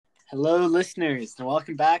Hello, listeners, and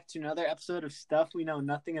welcome back to another episode of Stuff We Know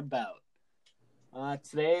Nothing About.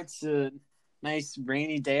 Today it's a nice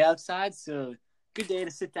rainy day outside, so good day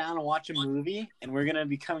to sit down and watch a movie, and we're going to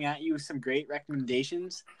be coming at you with some great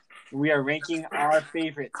recommendations. We are ranking our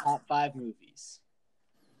favorite top 5 movies.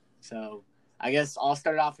 So I guess I'll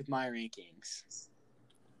start off with my rankings.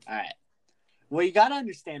 All right. What you got to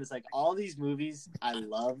understand is, all these movies I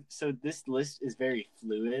love, so this list is very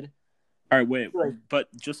fluid. All right, wait, but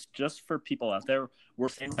just for people out there, we're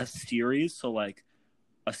in a series, so a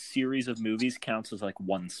series of movies counts as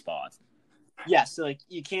one spot. Yeah, so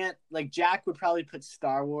you can't Jack would probably put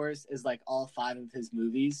Star Wars as all 5 of his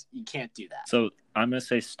movies. You can't do that. So I'm gonna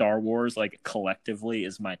say Star Wars collectively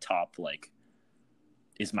is my top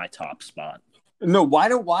spot. No, why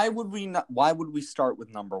would we start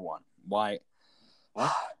with number 1? Why?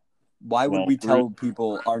 What? Why would we tell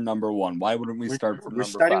people our number 1? Why wouldn't we start from number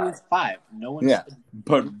 5? We're starting with 5. No one. Yeah,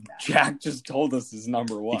 but Jack just told us his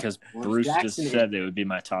number 1 because Bruce just said it would be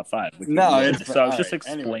my top 5. No, I was just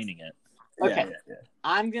explaining it. Okay, yeah.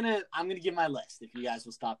 I'm gonna give my list if you guys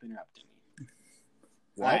will stop interrupting me.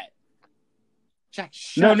 What? All right. Jack,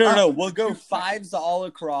 shut up. No. We'll go 5s all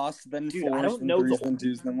across, then 4s, I don't then know 3s, the then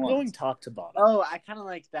 2s, then 1s. I'm going top to bottom. Oh, I kind of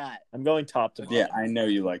like that. I'm going top to bottom. Yeah, I know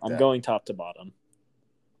you like that. I'm going top to bottom.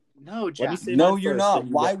 No, Jack. No, you're not.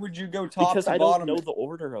 Why would you go top because to I bottom? don't know the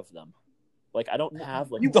order of them. I don't have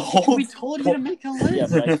the whole. We told you to make a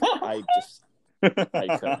list. Yeah, but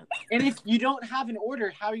I couldn't. And if you don't have an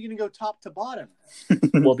order, how are you going to go top to bottom?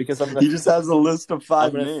 Well, because he just has a list of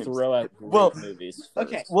 5 I'm names. Throw out great movies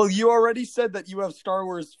first. Okay. Well, you already said that you have Star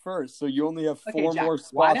Wars first, so you only have 4 Jack, more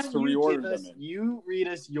spots to reorder them in. You read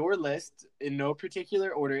us your list in no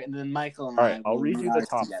particular order, and then Michael and All right, I'll read you the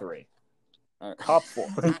top 3. Right. Top 4.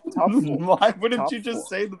 Top 4. Why wouldn't Top you just 4.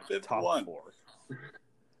 say the 5th Top one? 4.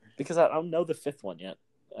 Because I don't know the 5th one yet.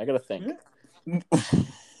 I gotta think.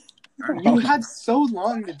 You had so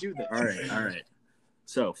long to do this. All right.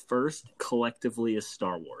 So first, collectively, is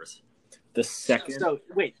Star Wars. The second. So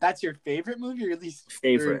wait, that's your favorite movie, or at least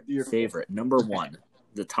favorite? Your favorite. Number 1,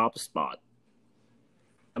 the top spot.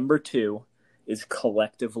 Number 2 is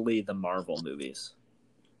collectively the Marvel movies,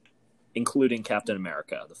 including Captain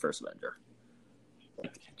America: The First Avenger.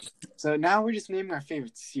 So now we're just naming our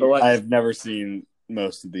favorite series. I've never seen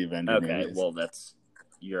most of the Avengers movies. Okay, well,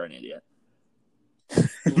 you're an idiot.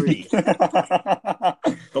 3, The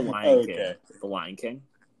Lion King. The Lion King.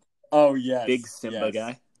 Oh, yes. Big Simba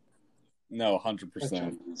guy. No,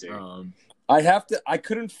 100%. I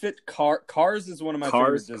couldn't fit Cars is one of my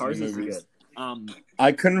favorite Disney movies. Is good.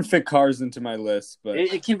 I couldn't fit Cars into my list, but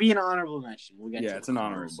it can be an honorable mention. We'll get to it's an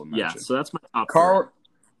honorable mention. Yeah, so that's my top.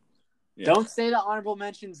 Yeah. Don't say the honorable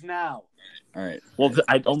mentions now. All right. Well,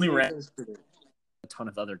 I only ranked a ton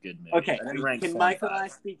of other good movies. Okay, can Michael and I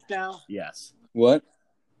speak now? Yes. What?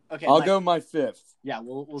 Okay, I'll go my 5th. Yeah,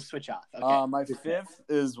 we'll switch off. Okay. My 5th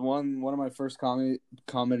is one of my first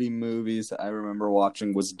comedy movies I remember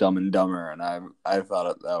watching was Dumb and Dumber, and I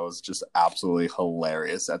thought that was just absolutely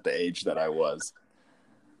hilarious at the age that I was.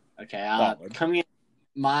 Okay, coming in,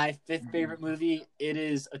 my 5th favorite movie, it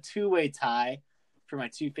is a 2-way tie for my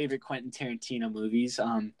 2 favorite Quentin Tarantino movies,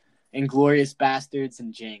 Inglourious Bastards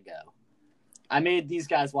and Django. I made these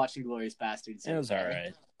guys watch Inglourious Bastards. It was all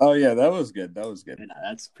right. Oh, yeah, that was good. Yeah,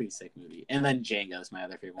 that's a pretty sick movie. And then Django is my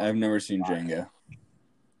other favorite one. I've never seen Django.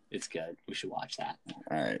 It's good. We should watch that.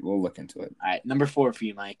 All right, we'll look into it. All right, number 4 for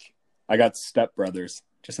you, Mike. I got Step Brothers.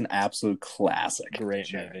 Just an absolute classic.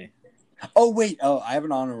 Great movie. Oh, wait. Oh, I have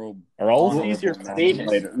an honorable. Are all of these your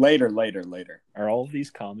favorite? Later. Are all of these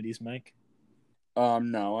comedies, Mike?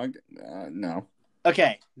 No. No.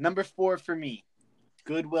 Okay, number 4 for me.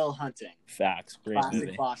 Good Will Hunting. Facts. Great Classic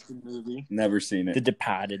movie. Boston movie. Never seen it. The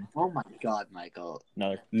Departed. Oh my God, Michael.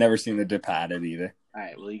 Never seen The Departed either. All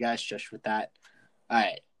right, well, you guys shush with that. All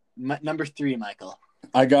right, number 3, Michael.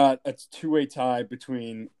 I got a 2-way tie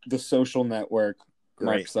between The Social Network.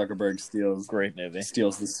 Mark Zuckerberg steals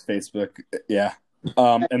this Facebook. Yeah.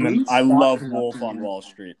 And then I love Wolf on Wall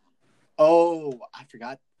Street. Oh, I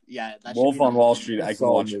forgot. Yeah, Wolf on Wall Street. I can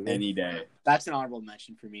watch any day. That's an honorable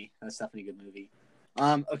mention for me. That's definitely a good movie.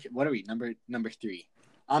 Okay, what are we? Number 3.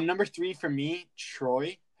 Number 3 for me,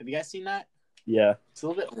 Troy. Have you guys seen that? Yeah. It's a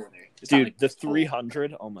little bit older. Dude, the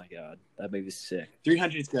 300. Oh my God, that movie's sick.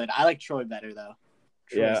 300 is good. I like Troy better though.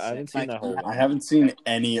 Troy's I haven't seen that whole one. I haven't seen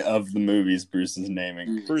any of the movies Bruce is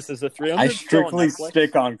naming. Bruce, is the 300? I strictly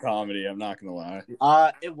stick on comedy. I'm not gonna lie.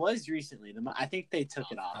 It was recently. I think they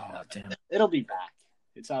took it off. Oh damn. It'll be back.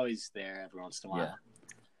 It's always there every once in a while. Yeah.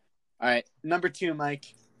 All right, number 2,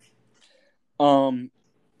 Mike.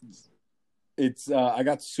 It's I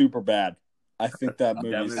got Super Bad. I think that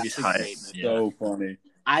movie's movie's hype. so funny.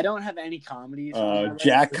 I don't have any comedies.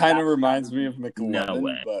 Jack kind of reminds me of McLovin, No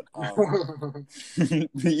way. but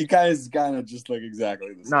you guys kind of just look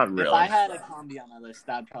exactly the same. Not really. If I had a comedy on my list,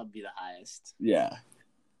 that'd probably be the highest. Yeah.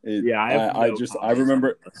 I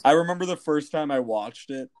remember the first time I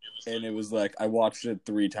watched it, and it was like I watched it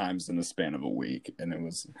 3 times in the span of a week, and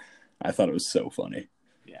I thought it was so funny.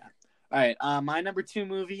 Yeah. All right. My number 2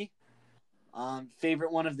 movie,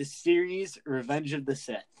 favorite one of the series, Revenge of the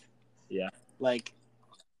Sith. Yeah.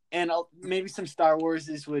 And maybe some Star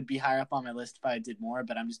Warses would be higher up on my list if I did more,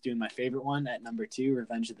 but I'm just doing my favorite one at number 2,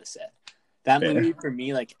 Revenge of the Sith. That movie for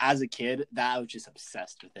me, as a kid, I was just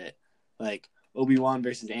obsessed with it. Obi-Wan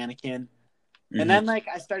versus Anakin. Mm-hmm. And then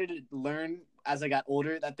I started to learn as I got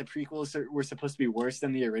older that the prequels were supposed to be worse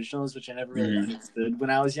than the originals, which I never really understood when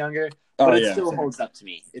I was younger. But it still holds up to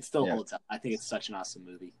me. It still holds up. I think it's such an awesome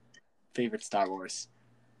movie. Favorite Star Wars.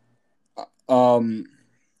 Oh,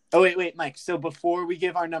 wait, Mike. So before we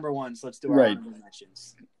give our number 1s, let's do our honorable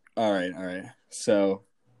mentions. All right. So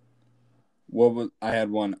I had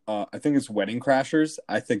one. I think it's Wedding Crashers.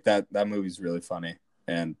 I think that movie's really funny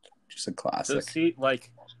and just a classic. So see,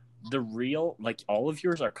 the real, all of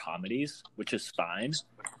yours are comedies, which is fine.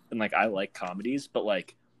 And I like comedies, but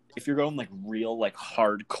if you're going real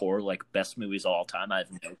hardcore best movies of all time, I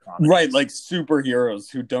have no comedies. Right, superheroes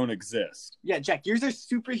who don't exist. Yeah, Jack, yours are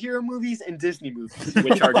superhero movies and Disney movies,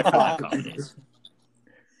 which are different comedies.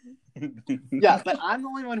 Yeah, but I'm the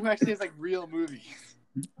only one who actually has real movies.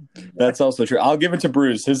 That's also true. I'll give it to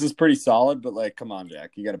Bruce. His is pretty solid, but come on,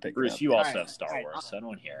 Jack, you got to pick. Bruce, it up. you also have Star Wars. So I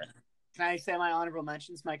don't hear it. Can I say my honorable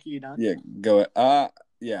mentions, Mike? Are you done? Yeah, go ahead.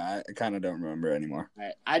 Yeah, I kind of don't remember anymore. All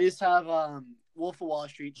right, I just have Wolf of Wall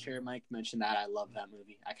Street. Sure, Mike mentioned that. I love that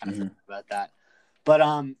movie. I kind of forgot about that.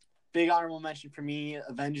 But big honorable mention for me: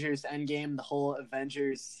 Avengers Endgame, the whole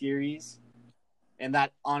Avengers series, and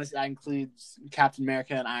that honestly that includes Captain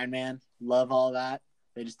America and Iron Man. Love all that.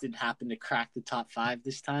 They just didn't happen to crack the top 5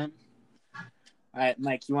 this time. All right,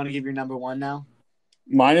 Mike, you want to give your number 1 now?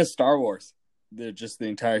 Mine is Star Wars. They're just the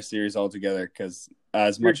entire series altogether. Because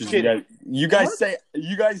as much as you guys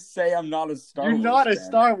say I'm not a Star Wars. You're not a fan.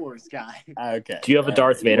 Star Wars guy. Okay. Do you have a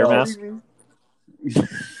Darth Vader mask?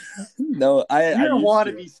 No, You're a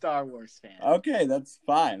wannabe Star Wars fan. Okay, that's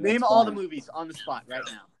fine. Name all the movies on the spot right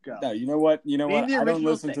now. Go. No, you know what? I don't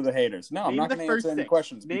listen to the haters. No, I'm not going to answer any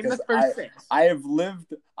questions. Name the first 6. I've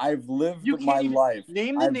lived my life.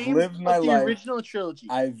 Name the names of the original trilogy.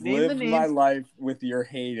 I've lived my life with your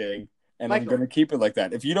hating, and I'm going to keep it like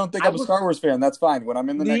that. If you don't think I'm a Star Wars fan, that's fine. When I'm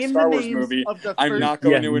in the next Star Wars movie, I'm not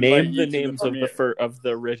going to invite name the names of the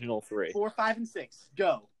original 3. 4, 5, and 6.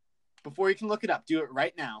 Go. Before you can look it up, do it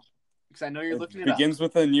right now. Because I know you're looking it up. Begins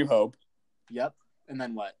with A New Hope. Yep. And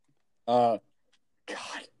then what? God.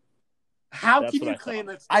 How can you claim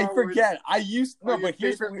that Star I forget. Wars I used no, but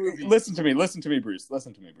here's listen to me, Bruce.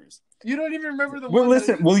 You don't even remember the well, one.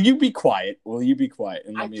 Listen, will you be quiet?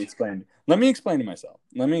 And let me explain. Let me explain to myself.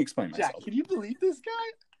 Jack, can you believe this guy?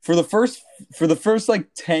 For the first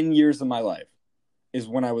 10 years of my life is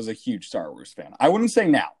when I was a huge Star Wars fan. I wouldn't say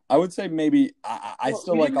now. I would say maybe I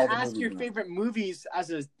still like all the movies. Ask your favorite movies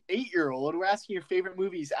as an 8-year-old. We're asking your favorite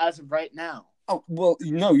movies as of right now. Oh, well,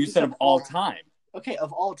 no, you said of all time. Okay,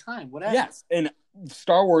 of all time, whatever. Yes, and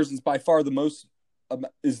Star Wars is by far the most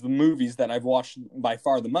is the movies that I've watched by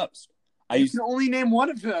far the most. You can only name one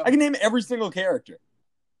of them. I can name every single character.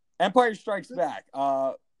 Empire Strikes Back.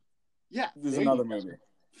 Yeah, there's another movie.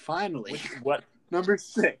 Finally, what? Number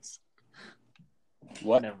 6.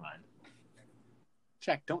 What? Never mind.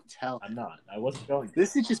 Jack, don't tell. I'm not. I wasn't going to.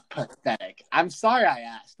 This is just pathetic. I'm sorry I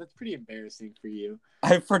asked. That's pretty embarrassing for you.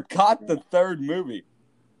 I forgot the 3rd movie.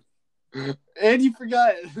 And you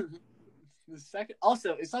forgot the 2nd.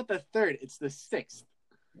 Also, it's not the 3rd. It's the 6th.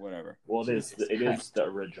 Whatever. Well, it is the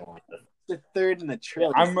original. The 3rd in the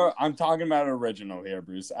trilogy. I'm talking about original here,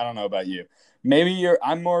 Bruce. I don't know about you.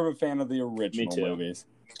 I'm more of a fan of the original movies.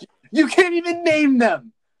 You can't even name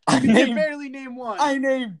them. You can barely name one. I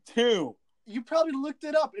named 2. You probably looked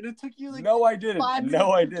it up, and it took you No, I didn't. 5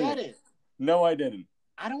 minutes to get it. No, I didn't.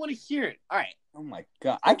 I don't want to hear it. All right. Oh my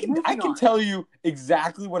god! I can tell you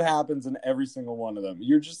exactly what happens in every single one of them.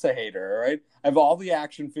 You're just a hater, all right? I have all the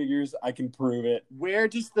action figures. I can prove it. Where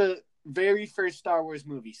does the very first Star Wars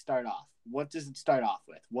movie start off? What does it start off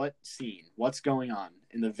with? What scene? What's going on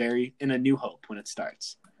in A New Hope when it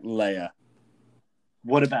starts? Leia.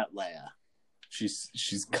 What about Leia? She's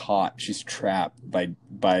caught. She's trapped by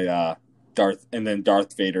Darth, and then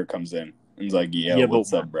Darth Vader comes in and is like, "Yeah,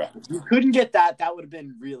 what's up, bro?" If you couldn't get that, that would have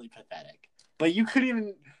been really pathetic. But you couldn't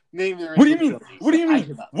even Name the What do you mean? original trilogy. What do you I mean?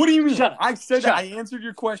 give up. What do you mean? Shut up. I said Shut that. up. I answered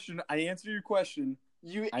your question.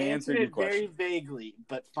 You I answered answered your it very question. vaguely,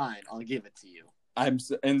 but fine, I'll give it to you. And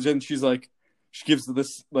then she gives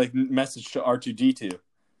this like message to R2D2,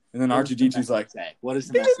 and then R2D2's like, "What does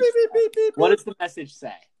the message say? What does the message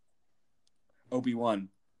say?" Obi-Wan,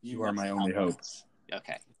 you are my only hope.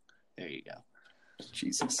 Okay, there you go.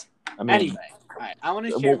 Jesus. Anyway, all right. I want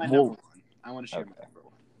to share my number one.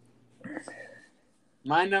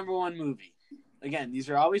 My number one movie. Again, these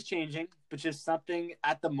are always changing, but just something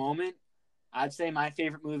at the moment. I'd say my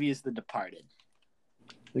favorite movie is The Departed.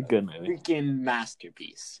 A good movie. Freaking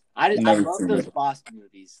masterpiece. I love those Boston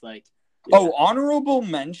movies. Like, honorable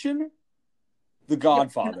mention? The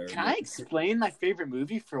Godfather. Can I explain my favorite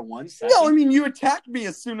movie for 1 second? No, I mean, you attacked me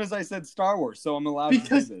as soon as I said Star Wars, so I'm allowed to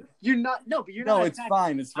do this. You're not. No, but you're not. No, it's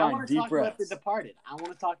fine. It's fine. I want to talk about The Departed. I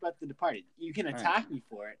want to talk about The Departed. You can attack me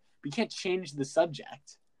for it, but you can't change the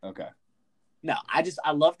subject. Okay. No, I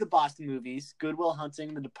love the Boston movies. Good Will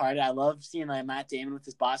Hunting, The Departed. I love seeing like Matt Damon with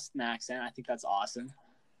his Boston accent. I think that's awesome.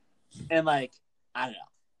 And like, I don't know.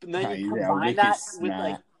 But then you combine that with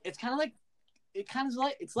like, it's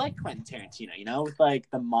like Quentin Tarantino, you know, with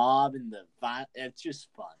like the mob and the violence. It's just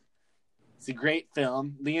fun. It's a great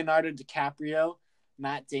film. Leonardo DiCaprio,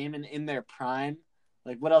 Matt Damon in their prime.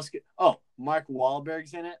 Like, what else? Mark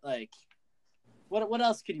Wahlberg's in it. Like, what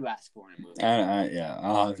else could you ask for in a movie? Yeah,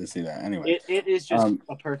 I'll have to see that. Anyway, it is just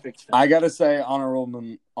a perfect film. I gotta say,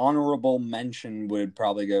 honorable mention would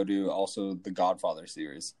probably go to also the Godfather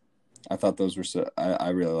series. I thought those were I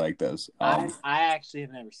really like those. I actually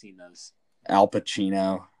have never seen those. Al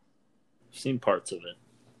Pacino. I've seen parts of it.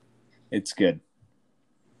 It's good.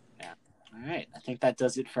 Yeah. All right. I think that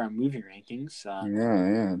does it for our movie rankings.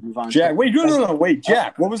 Yeah. Move on. Jack, wait, no. Wait,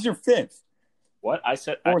 Jack, what was your fifth? What? I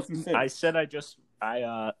said fourth and fifth. I said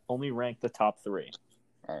I only ranked the top three.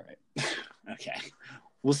 All right. Okay.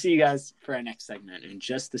 We'll see you guys for our next segment in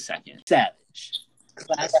just a second. Savage.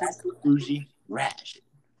 Classic, bougie, rash.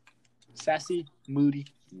 Sassy, moody,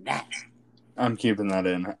 nasty. I'm keeping that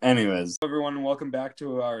in. Anyways, hello everyone, welcome back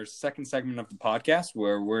to our second segment of the podcast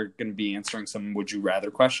where we're going to be answering some Would You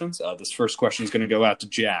Rather questions. This first question is going to go out to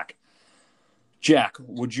Jack. Jack,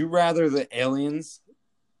 would you rather the aliens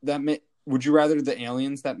that make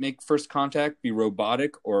first contact be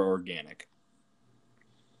robotic or organic?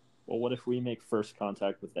 Well, what if we make first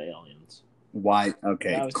contact with the aliens? Why?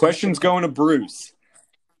 Okay. Question's going to Bruce.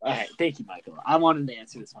 All right. Thank you, Michael. I wanted to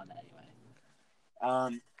answer this one anyway.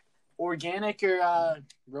 Organic or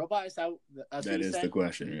robot? That is the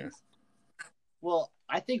question, yes. Well,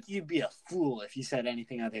 I think you'd be a fool if you said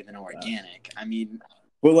anything other than organic. I mean...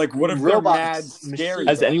 Well, like, what if robots, they're mad scary?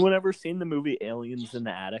 Has anyone ever seen the movie Aliens in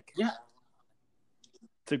the Attic? Yeah.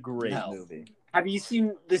 It's a great movie. Have you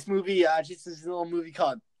seen this movie, just this little movie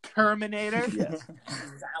called Terminator? Yes. Is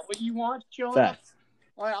that what you want, Joe? Facts.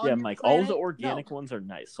 Yeah, Mike, all the organic ones are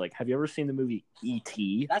nice. Like, have you ever seen the movie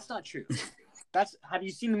E.T.? That's not true. Have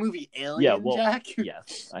you seen the movie Alien, Jack?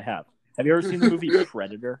 Yes, I have. Have you ever seen the movie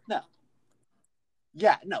Predator? No.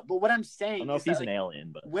 Yeah, no, but what I'm saying I don't know if he's an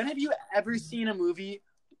alien, but... When have you ever seen a movie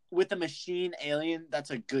with a machine alien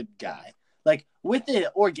that's a good guy? Like, with the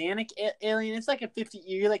organic alien, it's like a 50...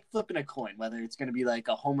 You're, like, flipping a coin, whether it's going to be, like,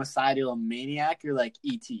 a homicidal maniac or, like,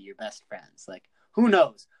 E.T., your best friends. Like, who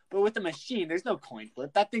knows? But with the machine, there's no coin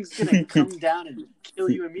flip. That thing's going to come down and kill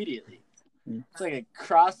you immediately. It's like a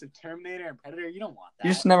cross of Terminator and Predator. You don't want that.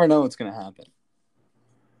 You just never know what's going to happen.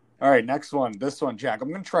 All right, next one. This one, Jack. I'm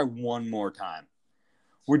going to try one more time.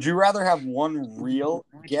 Would you rather have one real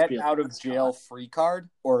get-out-of-jail-free card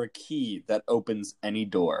or a key that opens any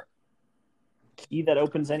door? Key that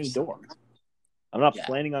opens any door. I'm not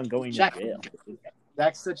planning on going to jail.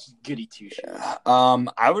 That's such goody two-shoes.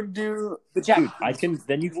 I would do... But Jack, dude,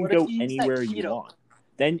 then you can go anywhere you want.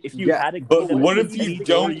 Then if you had a key, but what if you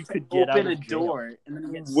don't you could get open out a door and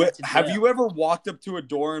then get have you ever walked up to a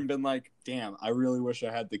door and been like, damn, I really wish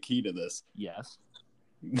I had the key to this? Yes.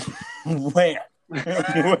 Where?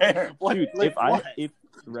 Where? Dude,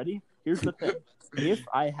 ready? Here's the thing. If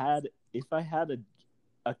I had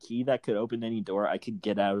a key that could open any door, I could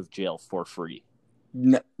get out of jail for free.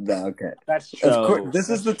 No, okay. That's true. Of course,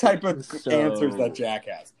 this is the type of answers that Jack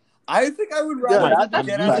has. I think I would rather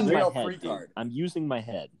get out of jail free card. I'm using my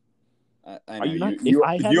head. I know.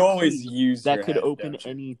 You always use that could head, open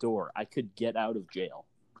any door. I could get out of jail.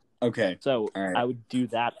 Okay. So right. I would do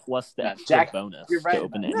that plus the extra bonus you're right to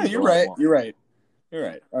open any door. You're right. You're right. You're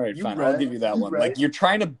right. All right, You fine. right. I'll give you that You one. right. Like you're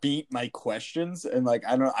trying to beat my questions, and like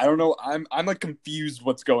I don't know. I'm like confused.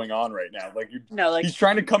 What's going on right now? Like he's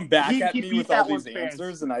trying to come back at me beat with all that one these fair.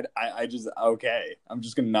 answers, and I just okay. I'm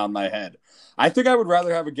just gonna nod my head. I think I would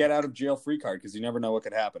rather have a get out of jail free card because you never know what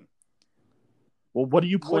could happen. Well, what are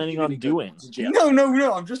you planning on doing?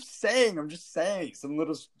 No. I'm just saying.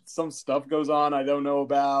 Some stuff goes on I don't know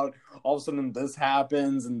about. All of a sudden, this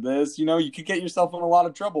happens, and this. You could get yourself in a lot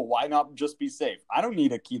of trouble. Why not just be safe? I don't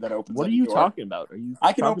need a key that opens. What are any you door. talking about? Are you?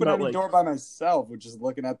 I can open about, any like... door by myself, with just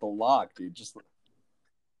looking at the lock, dude. Just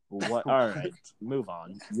what? All right, move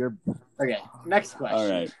on. You're okay. Next question. All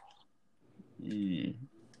right.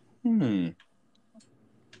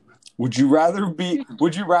 Would you rather be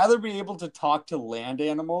able to talk to land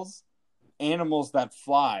animals that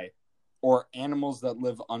fly, or animals that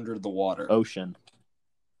live under the water? Ocean.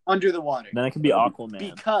 Under the water. Then it could be Aquaman.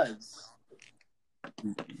 Because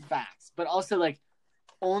facts. But also like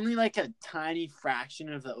only like a tiny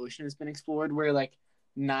fraction of the ocean has been explored, where like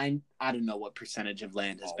I don't know what percentage of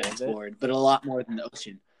land has been explored, but a lot more than the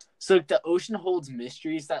ocean. So the ocean holds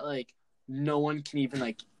mysteries that like no one can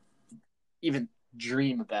even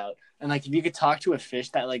dream about. And like if you could talk to a fish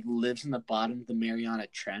that like lives in the bottom of the Mariana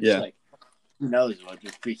Trench, like who knows what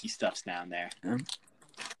freaky stuff's down there. Like,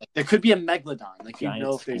 there could be a megalodon. Like giant you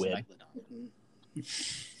know if there's squid. a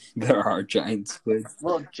megalodon. There are giant squids.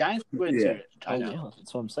 Well, giant squids are totally. Yeah,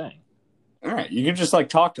 that's what I'm saying. All right, you can just like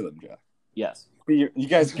talk to them, Jack. Yes. You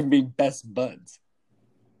guys can be best buds.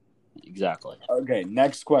 Exactly. Okay,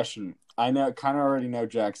 next question. I kind of already know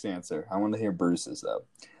Jack's answer. I want to hear Bruce's though.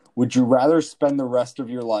 Would you rather spend the rest of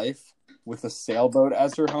your life with a sailboat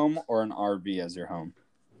as your home or an RV as your home?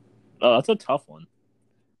 Oh, that's a tough one.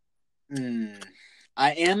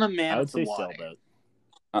 I am a man I would of the say water. sailboat.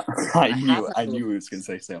 I knew he was going to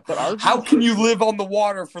say sailboat. But how can you live on the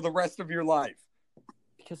water for the rest of your life?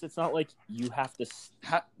 Because it's not like you have to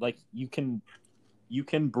like you can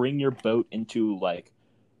bring your boat into like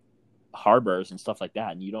harbors and stuff like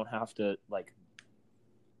that, and you don't have to like.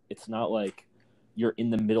 It's not like you're in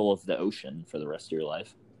the middle of the ocean for the rest of your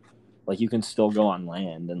life. Like you can still go on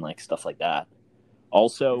land and like stuff like that.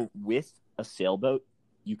 Also, with a sailboat,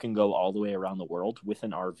 you can go all the way around the world. With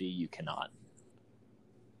an RV, you cannot.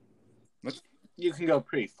 You can go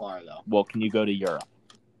pretty far though. Well, can you go to Europe?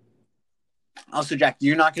 Also, Jack,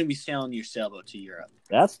 you're not going to be sailing your sailboat to Europe.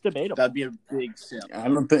 That's debatable. That'd be a big sailboat. I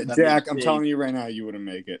don't think, Jack. I'm telling you right now, you wouldn't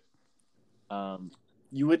make it.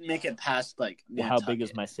 You wouldn't make it past like. How big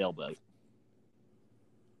is my sailboat?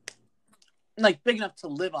 Like big enough to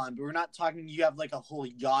live on, but we're not talking. You have like a whole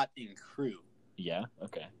yacht and crew. Yeah.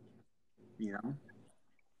 Okay. You know,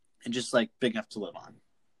 and just like big enough to live on,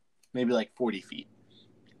 maybe like 40 feet.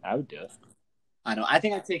 I would do it. I know. I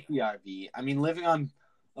think I'd take the RV. I mean, living on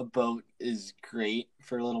a boat is great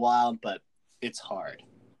for a little while, but it's hard.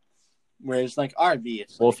 Whereas like RV,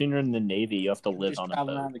 it's if you're in the Navy, you have to live on a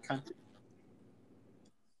boat. Around the country.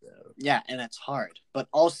 Yeah, and it's hard, but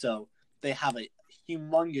also they have a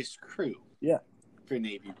humongous crew. Yeah, for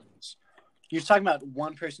Navy boats. You're talking about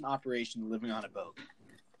one person operation living on a boat.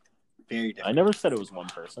 Very different. I never said it was one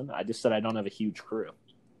person. I just said I don't have a huge crew.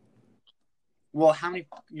 Well, how many?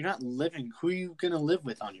 You're not living. Who are you gonna live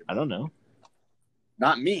with on your boat? I don't know.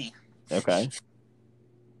 Not me. Okay.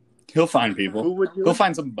 He'll find people. Who would you? He'll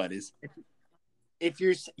find some buddies. If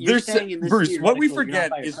you're saying in this Bruce, what we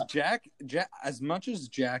forget is Jack. As much as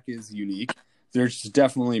Jack is unique, there's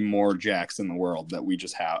definitely more Jacks in the world that we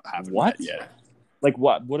just haven't met yet. Like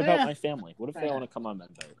what? What about my family? What if they want to come on my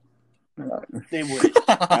boat? They would.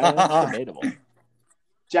 That's debatable.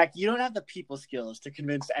 Jack, you don't have the people skills to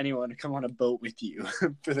convince anyone to come on a boat with you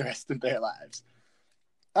for the rest of their lives.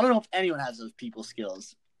 I don't know if anyone has those people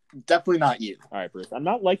skills. Definitely not you. All right, Bruce. I'm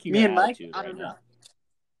not liking me and Mike. I don't know.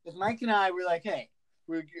 If Mike and I were like, "Hey,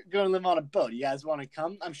 we're going to live on a boat. You guys want to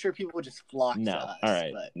come?" I'm sure people would just flock to us. All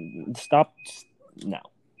right. But... Stop. No.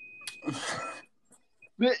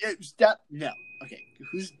 Stop. No. Okay.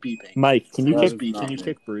 Who's beeping? Mike, can you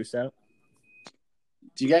kick Bruce out?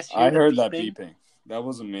 Do you guys hear I heard that beeping. That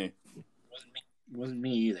wasn't me. It wasn't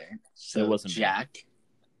me either. So it wasn't Jack.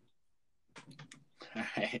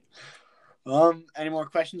 Me. All right. Any more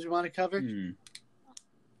questions we want to cover?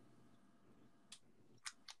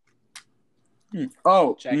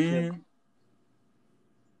 Oh. Jack,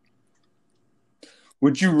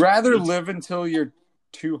 would you rather live until you're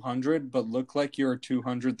 200 but look like you're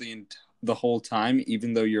 200 the whole time,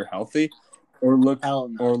 even though you're healthy, or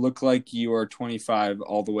look like you are 25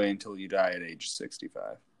 all the way until you die at age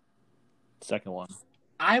 65? Second one.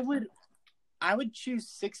 I would choose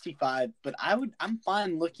 65, but I'm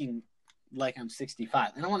fine looking like I'm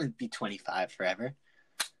 65. I don't want to be 25 forever.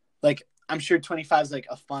 Like, I'm sure 25 is like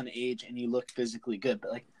a fun age and you look physically good,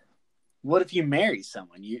 but like, what if you marry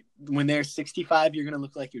someone? When they're 65, you're gonna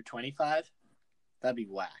look like you're 25. That'd be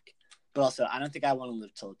whack. But also, I don't think I want to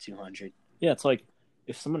live till 200. Yeah, it's like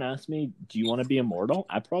if someone asked me, "Do you want to be immortal?"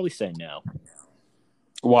 I'd probably say no.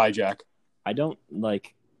 Why, Jack? I don't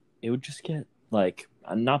like. It would just get like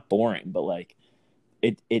not boring, but like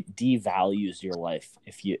it devalues your life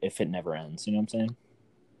if it never ends. You know what I'm saying?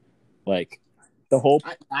 Like the whole.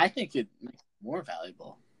 I think it makes it more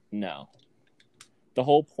valuable. No. The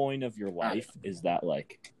whole point of your life is that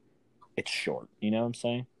like it's short. You know what I'm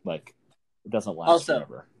saying? Like it doesn't last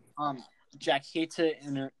forever. Jack, hate to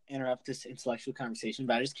interrupt this intellectual conversation,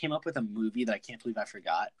 but I just came up with a movie that I can't believe I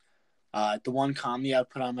forgot. The one comedy I would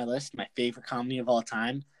put on my list, my favorite comedy of all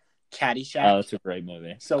time, Caddyshack. Oh, it's a great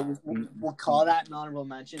movie. So we'll call that an honorable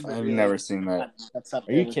mention. I've never seen that. That's up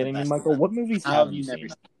Are you kidding me, Michael? What movies have you never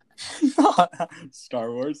seen?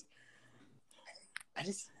 Star Wars.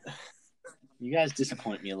 You guys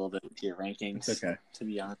disappoint me a little bit with your rankings. It's okay. To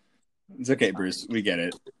be honest. It's okay, Bruce. We get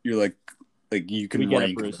it. You're like you can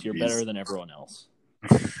rank. It, Bruce. You're better than everyone else.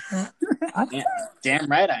 Damn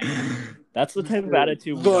right I am. That's the type of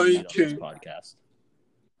attitude we don't need on this podcast.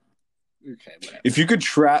 Okay, whatever. If you could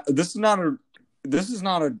this is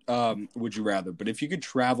not a would you rather, but if you could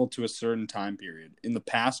travel to a certain time period in the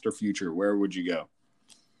past or future, where would you go?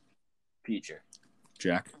 Future.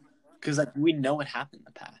 Jack? Because like we know what happened in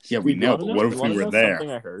the past. Yeah, we know, but what if we were there?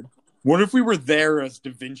 Something I heard. What if we were there as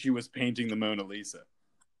Da Vinci was painting the Mona Lisa?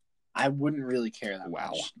 I wouldn't really care that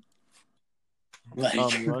much. Like,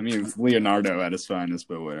 I mean, Leonardo at his finest,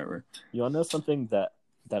 but whatever. You want to know something that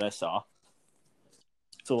I saw?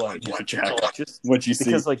 So like, what you see?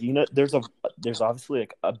 Because like there's obviously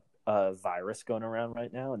like a virus going around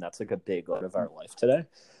right now, and that's like a big part of our life today.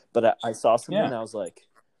 But I saw something, and I was like,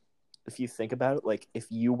 if you think about it, like if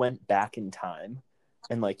you went back in time,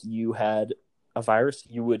 and like you had a virus,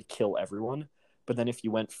 you would kill everyone. But then if you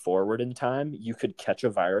went forward in time, you could catch a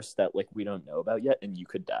virus that like we don't know about yet, and you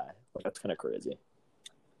could die. Like that's kind of crazy.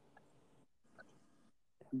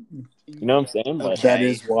 You know what I'm saying? Like, that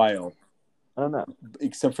is wild. I don't know.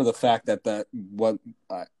 Except for the fact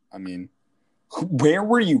I mean, where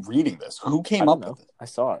were you reading this? Who came up with it? I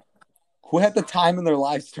saw it. Who had the time in their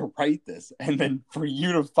lives to write this, and then for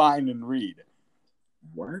you to find and read?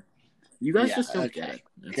 What? You guys just don't get it.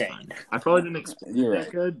 That's fine. I probably didn't expect that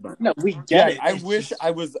good, but no, we get it. I wish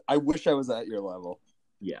I was at your level.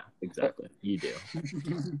 Yeah, exactly. You do.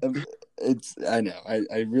 I know.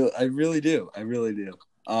 I really do. I really do.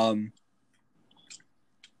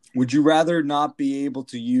 Would you rather not be able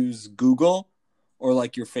to use Google or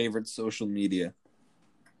like your favorite social media?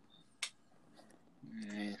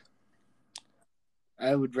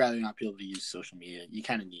 I would rather not be able to use social media. You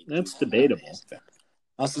kind of need. That's debatable.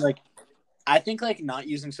 Also, like, I think like not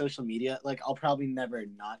using social media, like I'll probably never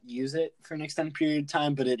not use it for an extended period of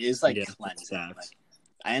time, but it is like cleansing. Like,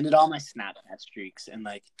 I ended all my Snapchat streaks, and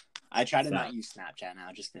like I try to not use Snapchat now.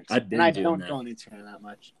 Just Instagram. I don't go on Instagram that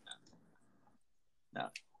much. No,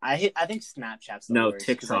 I think Snapchat's the worst.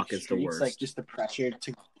 TikTok is the worst. Like just the pressure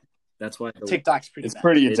to. That's why TikTok's pretty. It's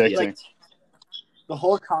pretty addicting. Like, the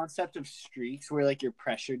whole concept of streaks, where like you're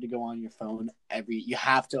pressured to go on your phone you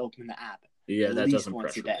have to open the app. Yeah, at that least doesn't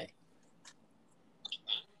once pressure a day. me.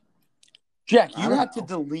 Jack, you had to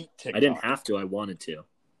delete TikTok. I didn't have to. I wanted to.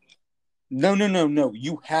 No.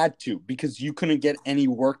 You had to because you couldn't get any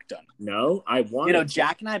work done. No, I wanted.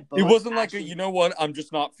 Jack and I both. It wasn't like you know what? I'm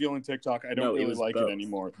just not feeling TikTok. I don't really like it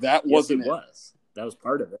anymore. That wasn't it. Was. That was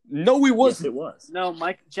part of it. No, it wasn't. Yes, it was. No,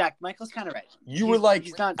 Michael's kind of right. You were like,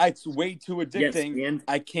 it's way too addicting. Yes, and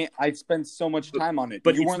I can't. I spend so much time on it.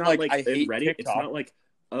 But you weren't like, I hate TikTok. It's not like,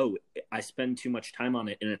 oh, I spend too much time on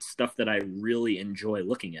it, and it's stuff that I really enjoy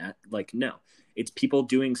looking at. Like, no, it's people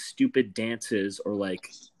doing stupid dances or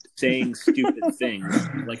like saying stupid things.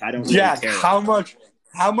 Like, I don't. Jack, really care. How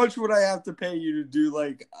much would I have to pay you to do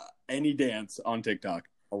like any dance on TikTok?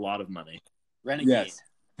 A lot of money. Renegade. Yes.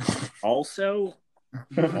 Also,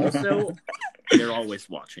 they're always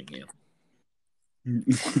watching you.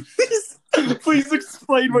 Please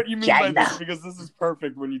explain what you mean by this, because this is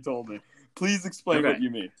perfect when you told me. Please explain what you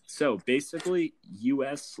mean. So basically,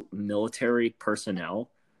 U.S. military personnel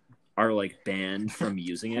are like banned from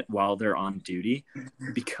using it while they're on duty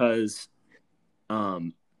because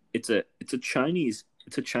it's a Chinese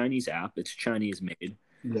app. It's Chinese made.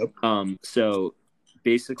 Yep. So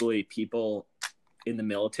basically, people in the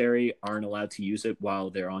military aren't allowed to use it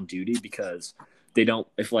while they're on duty because they don't.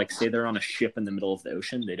 If like say they're on a ship in the middle of the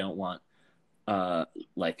ocean, they don't want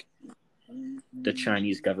like the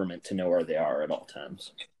Chinese government to know where they are at all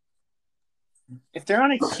times. If they're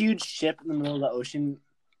on a huge ship in the middle of the ocean,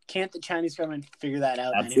 can't the Chinese government figure that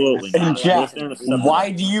out? Absolutely And not. Jack, They're in a submarine.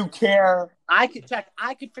 why do you care? I could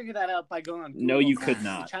figure that out by going on Google No, you Maps. could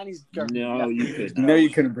not. The Chinese government. No, you could not. No, you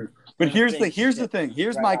couldn't. Bruce. But Yeah, here's big the ship thing.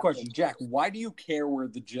 Here's right my off question, the- Jack. Why do you care where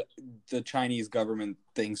the Chinese government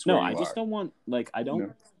thinks No, where I you just are? don't want I don't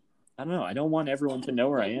No. I don't know. I don't want everyone to know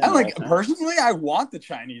where I am. I at like all times. personally, I want the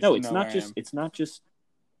Chinese. No, to it's know not where I just am. it's not just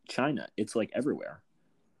China. It's like everywhere.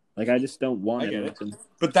 Like I just don't want I get everyone it. to.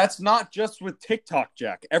 But that's not just with TikTok,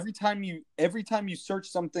 Jack. Every time you search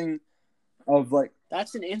something of like,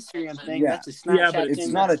 That's an Instagram thing. Yeah. That's a Snapchat Yeah, but thing. it's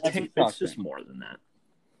not a that's TikTok It's just thing. more than that.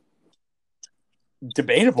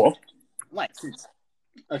 Debatable. license.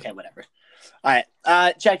 Okay, whatever. All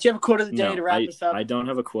right, Jack. Do you have a quote of the day No, to wrap us up? I don't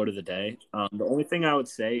have a quote of the day. The only thing I would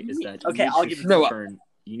say is that Okay, you need I'll to give you- No,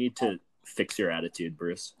 you need to fix your attitude,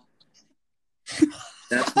 Bruce.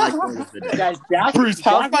 That's my quote of the day. Guys, Jack, Bruce,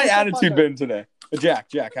 how's Jack my woke up on attitude the- been today?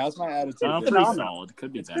 Jack, how's my attitude been? Pretty phenomenal. solid.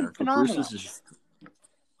 Could be It's been better. But phenomenal. Bruce is just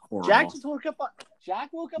horrible. Jack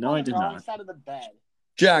woke up No, on I the did wrong not. side of the bed.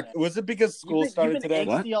 Jack, was it because school You've started been today?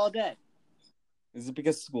 What? angsty all day. Is it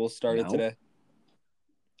because school started No. today?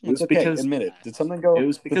 It was It's okay. because- Admit it. Did something go? It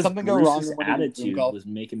was did because something go wrong? Bruce's in one of your Zoom attitude calls? was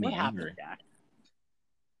making me What angry. happened,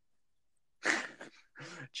 Jack?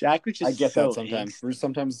 Jack was just I get so that sometimes. angsty. Bruce,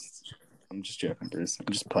 sometimes I'm just joking, Bruce.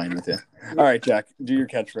 I'm just playing with you. All right, Jack, do your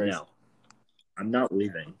catchphrase. No, I'm not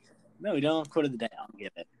leaving. No, we don't have quote of the day. I'll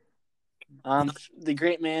give it. The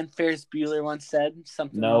great man Ferris Bueller once said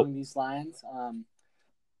something Nope. along these lines.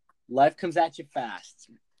 Life comes at you fast.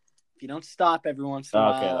 If you don't stop every once in a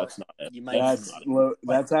Okay, while, that's not it. you might. That's not it. low.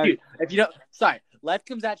 That's actually. Dude, if you don't, sorry, life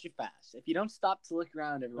comes at you fast. If you don't stop to look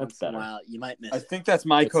around every That's once in a better. while, you might miss I it. think that's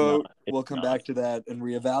my It's code. not. It's We'll come not. back to that and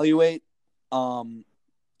reevaluate.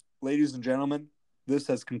 Ladies and gentlemen, this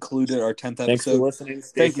has concluded our 10th Thanks for episode. listening.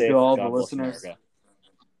 Stay Thank you safe. to all God the bless listeners. America.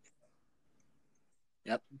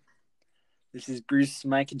 This is Bruce,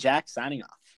 Mike, and Jack signing off.